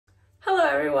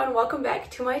everyone, welcome back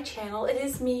to my channel. It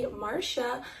is me,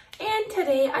 Marcia, and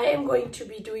today I am going to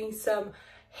be doing some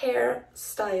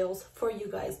hairstyles for you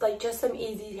guys, like just some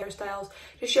easy hairstyles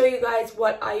to show you guys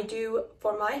what I do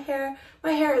for my hair.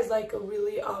 My hair is like a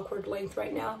really awkward length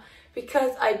right now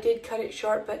because I did cut it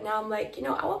short, but now I'm like, you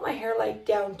know, I want my hair like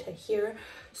down to here.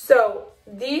 So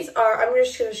I'm just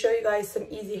going to show you guys some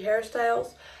easy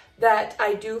hairstyles that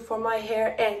I do for my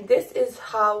hair, and this is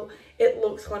how it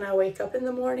looks when I wake up in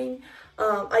the morning.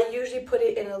 I usually put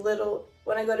it in a little,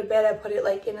 when I go to bed I put it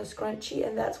like in a scrunchie,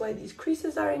 and that's why these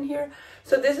creases are in here.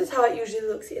 So this is how it usually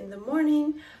looks in the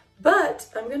morning, but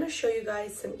I'm going to show you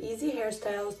guys some easy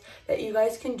hairstyles that you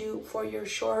guys can do for your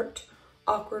short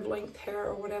awkward length hair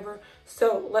or whatever.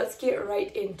 So let's get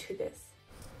right into this.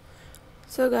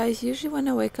 So guys, usually when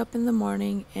I wake up in the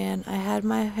morning and I had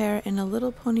my hair in a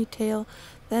little ponytail,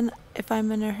 then if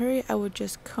I'm in a hurry, I would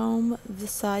just comb the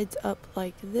sides up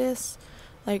like this,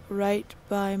 like right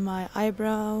by my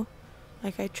eyebrow.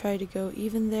 Like I try to go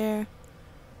even there.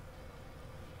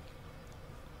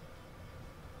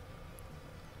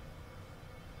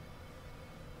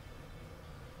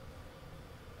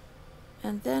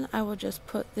 And then I will just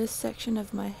put this section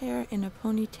of my hair in a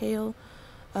ponytail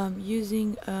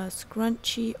using a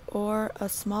scrunchie or a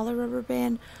smaller rubber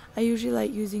band. I usually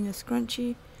like using a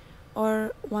scrunchie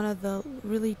or one of the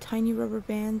really tiny rubber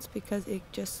bands because it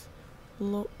just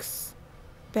looks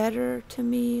better to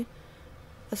me.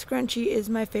 A scrunchie is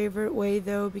my favorite way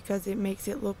though because it makes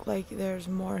it look like there's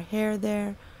more hair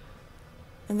there.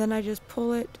 And then I just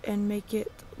pull it and make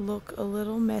it look a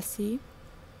little messy.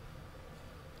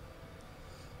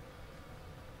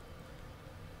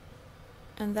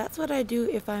 And that's what I do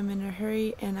if I'm in a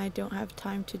hurry and I don't have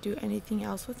time to do anything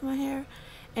else with my hair.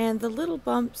 And the little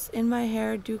bumps in my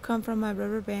hair do come from my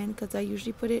rubber band because I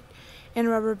usually put it in a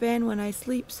rubber band when I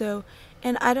sleep.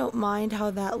 And I don't mind how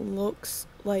that looks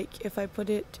like if I put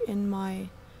it in my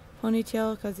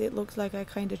ponytail because it looks like I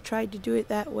kind of tried to do it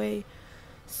that way.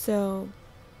 So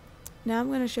now I'm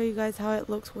going to show you guys how it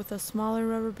looks with a smaller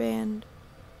rubber band.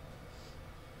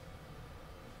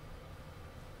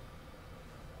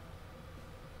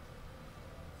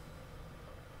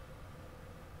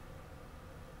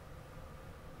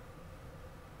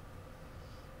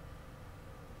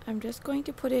 I'm just going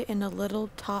to put it in a little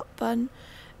top bun.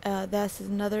 That's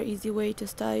another easy way to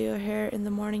style your hair in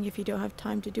the morning if you don't have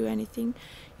time to do anything.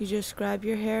 You just grab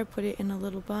your hair, put it in a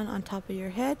little bun on top of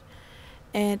your head,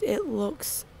 and it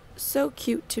looks so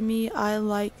cute to me. I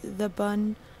like the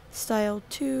bun style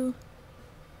too.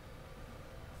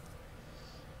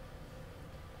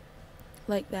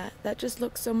 Like that. That just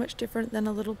looks so much different than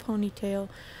a little ponytail,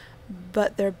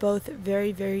 but they're both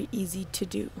very, very easy to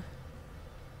do.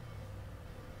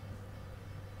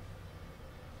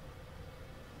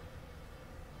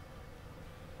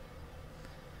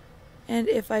 And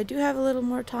if I do have a little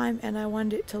more time and I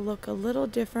want it to look a little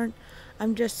different,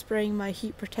 I'm just spraying my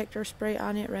heat protector spray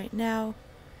on it right now.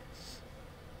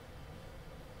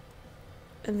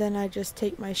 And then I just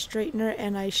take my straightener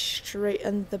and I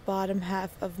straighten the bottom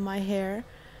half of my hair.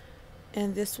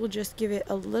 And this will just give it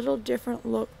a little different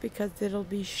look because it'll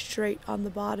be straight on the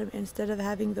bottom instead of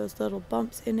having those little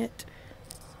bumps in it.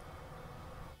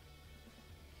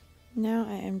 Now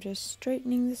I am just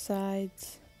straightening the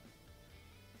sides.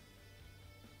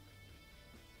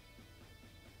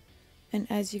 And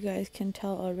as you guys can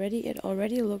tell already, it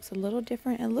already looks a little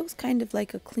different. It looks kind of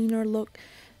like a cleaner look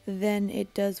than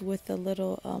it does with the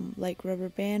little like rubber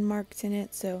band marks in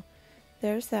it. So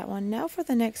there's that one. Now for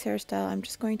the next hairstyle, I'm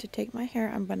just going to take my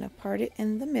hair, I'm going to part it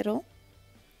in the middle.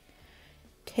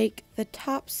 Take the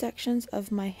top sections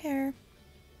of my hair.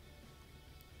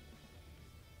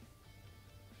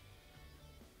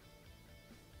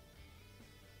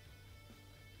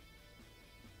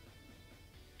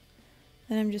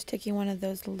 And I'm just taking one of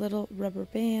those little rubber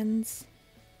bands,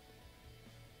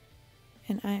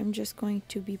 and I am just going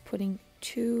to be putting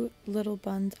two little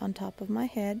buns on top of my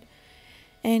head.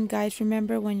 And guys,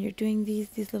 remember when you're doing these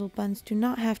little buns do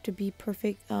not have to be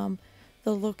perfect. The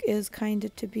look is kind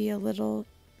of to be a little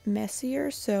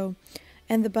messier, so,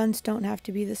 and the buns don't have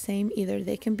to be the same either.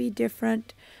 They can be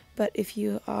different, but if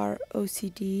you are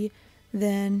OCD,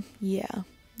 then yeah,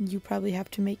 you probably have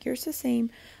to make yours the same.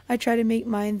 I try to make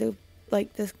mine the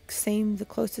same, the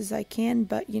closest I can,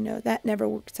 but you know, that never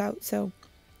works out, so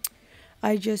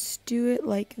I just do it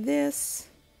like this.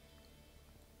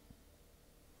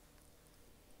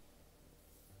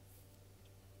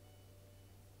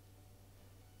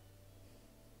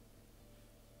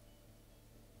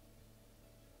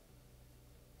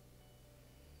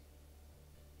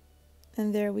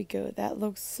 And there we go. That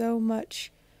looks so much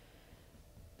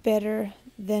better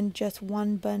than just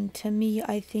one bun to me,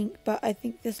 I think. But I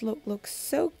think this look looks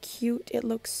so cute. It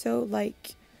looks so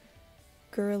like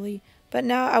girly. But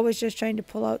now I was just trying to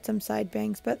pull out some side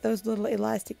bangs, but those little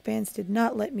elastic bands did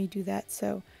not let me do that.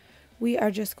 So we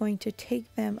are just going to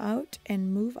take them out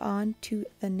and move on to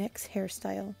the next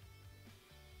hairstyle.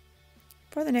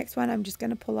 For the next one, I'm just going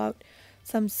to pull out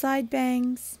some side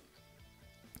bangs,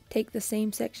 take the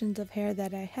same sections of hair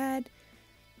that I had,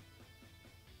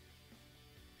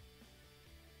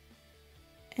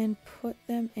 and put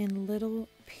them in little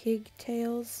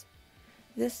pigtails.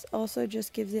 This also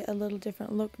just gives it a little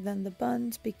different look than the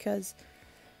buns because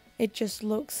it just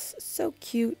looks so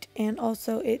cute, and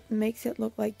also it makes it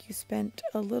look like you spent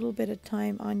a little bit of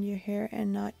time on your hair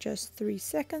and not just 3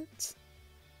 seconds.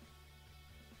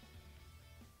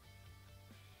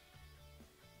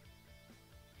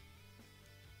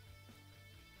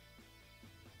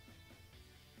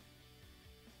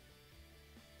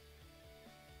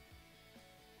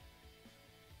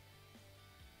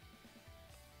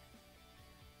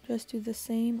 Just do the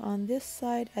same on this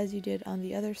side as you did on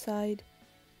the other side.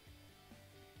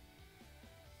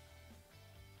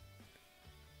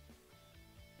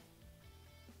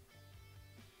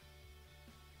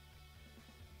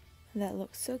 That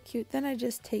looks so cute. Then I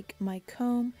just take my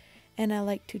comb and I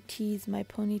like to tease my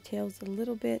ponytails a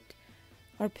little bit,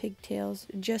 or pigtails,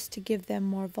 just to give them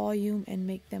more volume and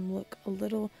make them look a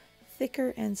little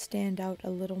thicker and stand out a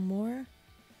little more.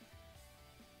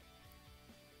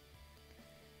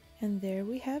 And there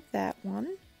we have that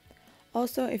one.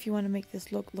 Also, if you want to make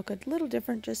this look a little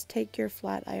different, just take your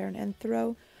flat iron and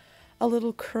throw a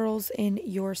little curls in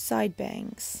your side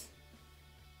bangs.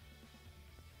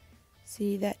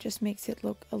 See, that just makes it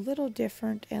look a little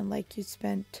different and like you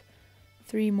spent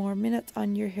 3 more minutes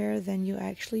on your hair than you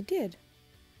actually did.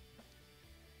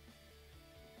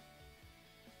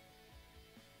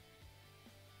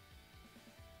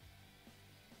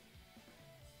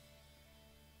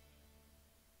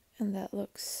 And that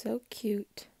looks so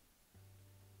cute.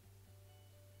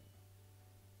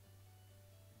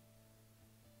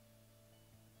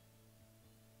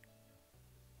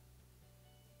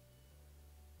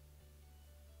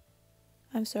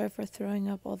 I'm sorry for throwing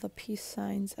up all the peace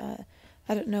signs. I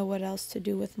don't know what else to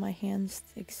do with my hands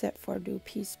except for do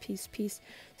peace, peace, peace.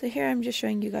 So here I'm just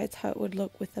showing you guys how it would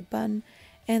look with the bun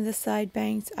and the side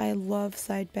bangs. I love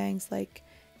side bangs. Like,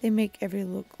 they make every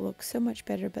look so much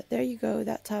better. But there you go.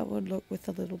 That's how it would look with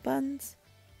the little buns.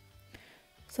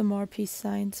 Some more peace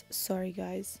signs. Sorry,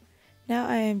 guys. Now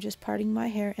I am just parting my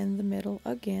hair in the middle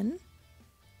again.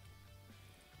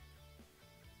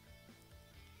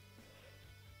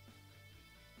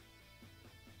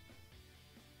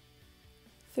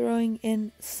 Throwing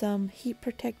in some heat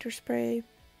protector spray.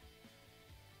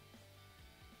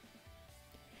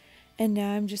 And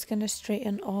now I'm just going to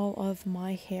straighten all of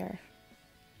my hair.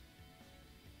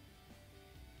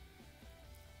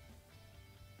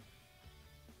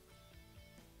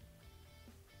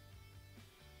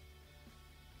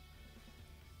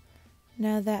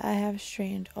 Now that I have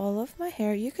straightened all of my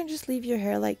hair, you can just leave your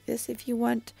hair like this if you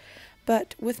want.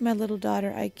 But with my little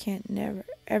daughter, I can't never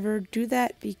ever do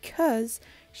that because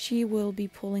she will be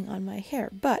pulling on my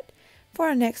hair. But for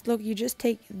our next look, you just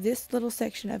take this little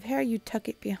section of hair, you tuck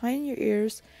it behind your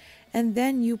ears, and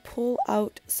then you pull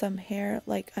out some hair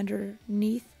like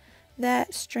underneath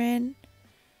that strand.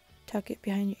 Tuck it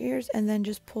behind your ears and then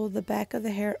just pull the back of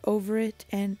the hair over it,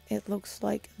 and it looks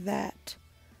like that.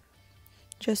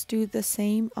 Just do the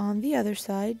same on the other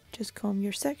side. Just comb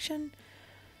your section.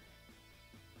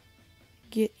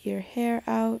 Get your hair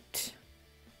out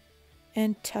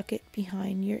and tuck it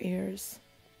behind your ears.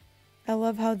 I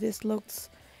love how this looks.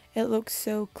 It looks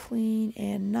so clean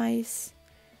and nice.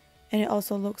 And it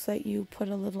also looks like you put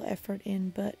a little effort in,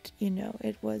 but you know,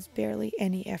 it was barely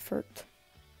any effort.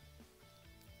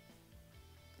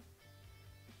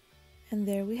 And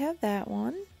there we have that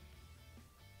one.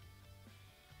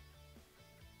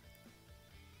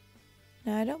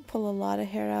 Now I don't pull a lot of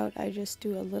hair out, I just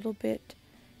do a little bit.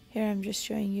 Here I'm just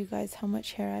showing you guys how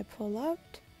much hair I pull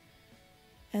out.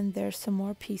 And there's some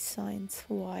more peace signs.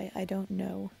 Why? I don't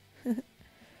know.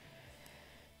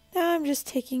 Now I'm just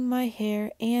taking my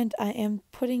hair and I am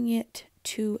putting it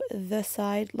to the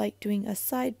side, like doing a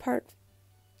side part.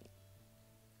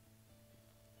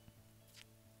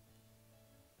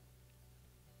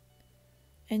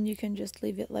 And you can just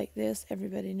leave it like this.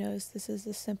 Everybody knows this is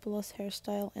the simplest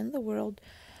hairstyle in the world.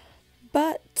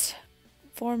 But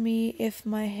for me, if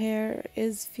my hair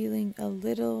is feeling a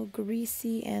little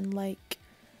greasy and like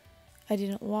I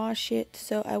didn't wash it,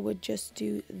 so I would just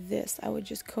do this. I would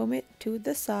just comb it to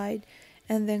the side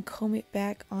and then comb it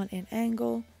back on an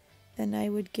angle Then I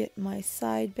would get my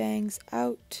side bangs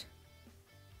out,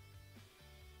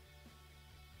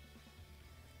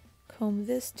 comb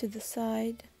this to the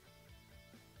side,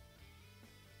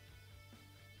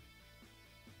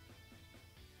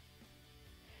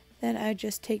 then I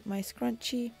just take my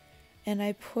scrunchie and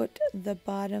I put the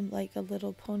bottom like a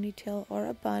little ponytail or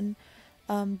a bun.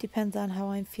 Depends on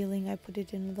how I'm feeling. I put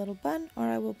it in a little bun or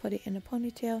I will put it in a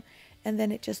ponytail, and then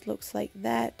it just looks like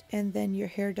that, and then your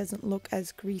hair doesn't look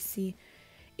as greasy.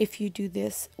 If you do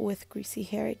this with greasy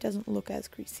hair, it doesn't look as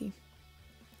greasy.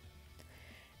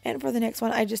 And for the next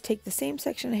one, I just take the same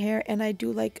section of hair and I do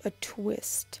like a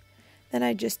twist. Then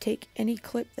I just take any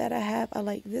clip that I have. I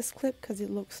like this clip because it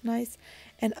looks nice,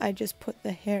 and I just put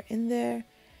the hair in there.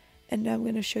 And now I'm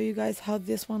going to show you guys how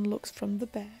this one looks from the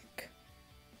back.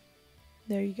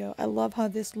 There you go. I love how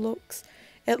this looks.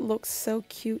 It looks so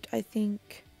cute, I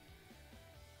think.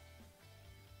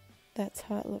 That's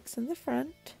how it looks in the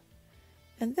front.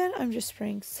 And then I'm just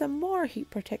spraying some more heat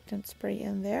protectant spray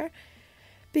in there.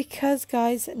 Because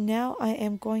guys, now I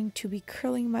am going to be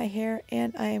curling my hair,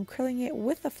 and I am curling it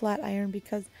with a flat iron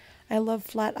because I love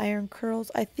flat iron curls.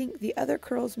 I think the other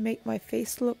curls make my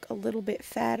face look a little bit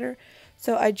fatter.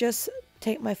 So I just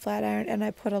take my flat iron and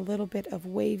I put a little bit of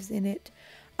waves in it.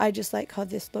 I just like how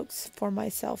this looks for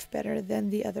myself better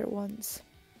than the other ones.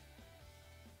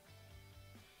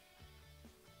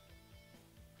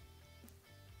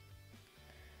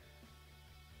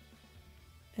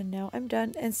 And now I'm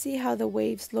done, and see how the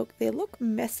waves look. They look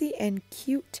messy and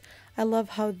cute. I love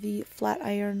how the flat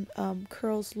iron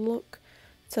curls look.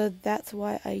 So that's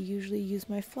why I usually use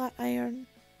my flat iron.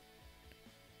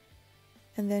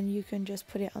 And then you can just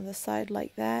put it on the side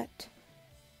like that.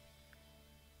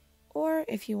 Or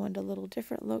if you want a little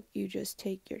different look, you just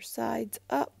take your sides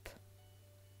up.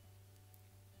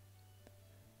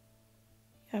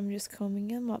 I'm just combing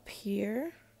them up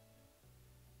here.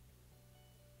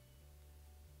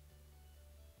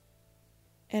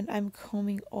 And I'm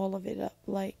combing all of it up,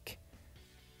 like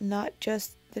not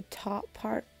just the top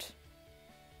part.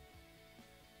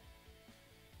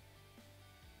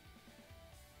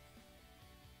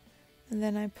 And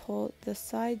then I pull the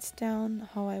sides down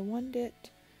how I want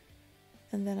it.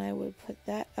 And then I would put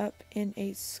that up in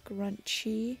a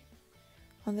scrunchie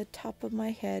on the top of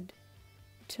my head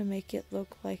to make it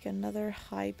look like another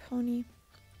high pony.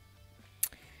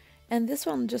 And this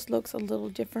one just looks a little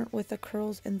different with the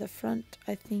curls in the front.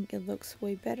 I think it looks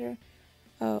way better.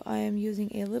 Oh, I am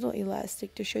using a little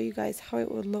elastic to show you guys how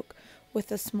it would look with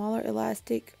a smaller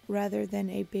elastic rather than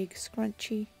a big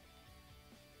scrunchie.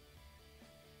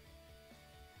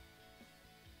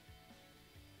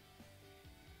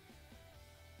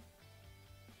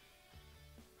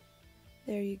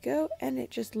 There you go, and it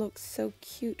just looks so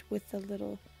cute with the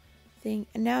little thing.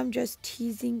 And now I'm just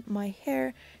teasing my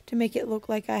hair to make it look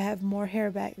like I have more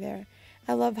hair back there.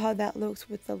 I love how that looks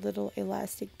with the little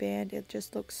elastic band. It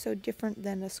just looks so different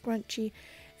than a scrunchie.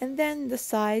 And then the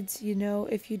sides, you know,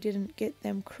 if you didn't get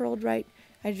them curled right,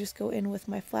 I just go in with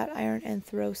my flat iron and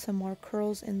throw some more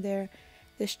curls in there.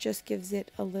 This just gives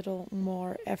it a little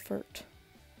more effort.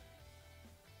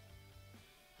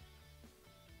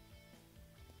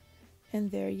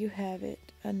 And there you have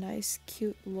it, a nice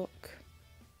cute look.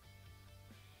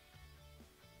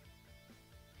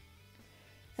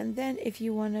 And then if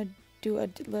you want to do a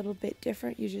little bit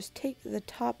different, you just take the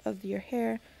top of your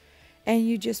hair and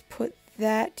you just put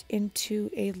that into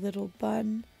a little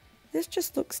bun. This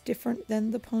just looks different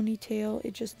than the ponytail.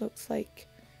 It just looks like,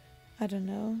 I don't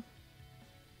know.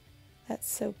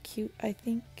 That's so cute, I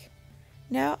think.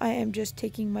 Now I am just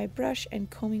taking my brush and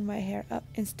combing my hair up.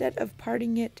 Instead of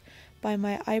parting it by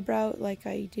my eyebrow like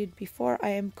I did before, I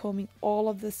am combing all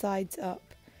of the sides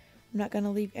up. I'm not going to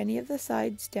leave any of the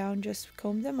sides down, just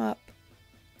comb them up.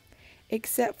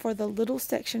 Except for the little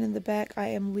section in the back, I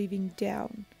am leaving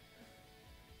down.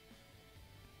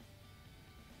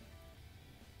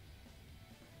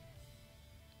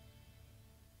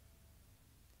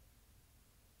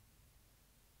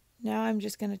 Now I'm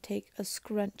just going to take a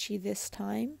scrunchie this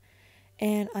time,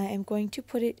 and I am going to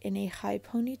put it in a high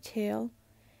ponytail,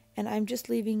 and I'm just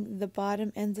leaving the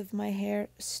bottom ends of my hair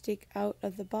stick out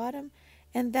of the bottom,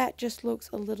 and that just looks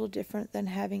a little different than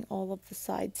having all of the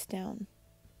sides down.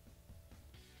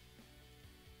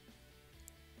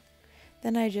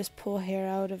 Then I just pull hair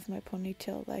out of my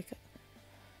ponytail like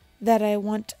that I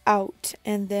want out,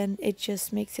 and then it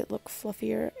just makes it look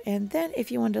fluffier. And then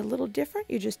if you want a little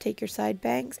different, you just take your side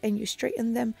bangs and you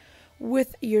straighten them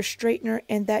with your straightener,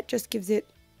 and that just gives it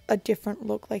a different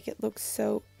look, like it looks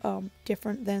so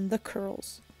different than the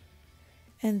curls.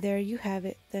 And there you have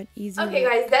it, that easy Okay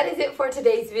look. guys, that is it for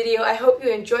today's video. I hope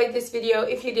you enjoyed this video.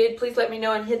 If you did, please let me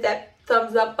know and hit that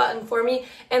thumbs up button for me.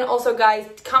 And also guys,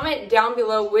 comment down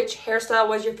below which hairstyle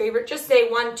was your favorite. Just say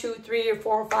 1, 2, 3, or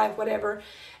 4 or 5, whatever.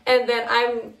 And then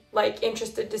I'm like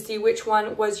interested to see which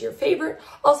one was your favorite.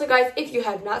 Also guys, if you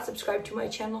have not subscribed to my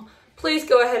channel, please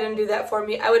go ahead and do that for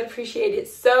me. I would appreciate it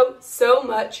so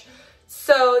much.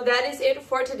 So that is it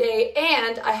for today,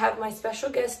 and I have my special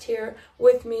guest here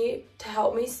with me to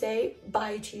help me say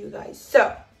bye to you guys.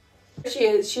 So, there she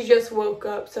is. She just woke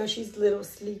up, so she's a little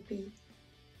sleepy.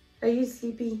 Are you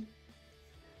sleepy?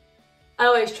 I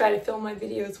always try to film my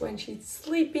videos when she's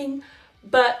sleeping,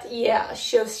 but yeah,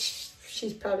 she's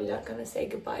probably not going to say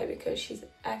goodbye because she's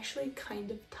actually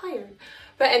kind of tired.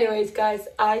 But anyways, guys,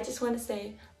 I just want to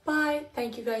say bye.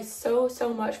 Thank you guys so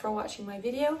much for watching my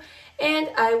video, and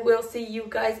I will see you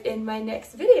guys in my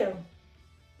next video.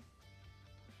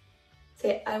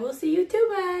 Say, I will see you too,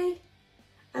 bye.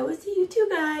 I will see you too,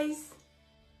 guys.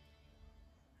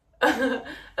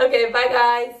 Okay, bye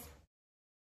guys.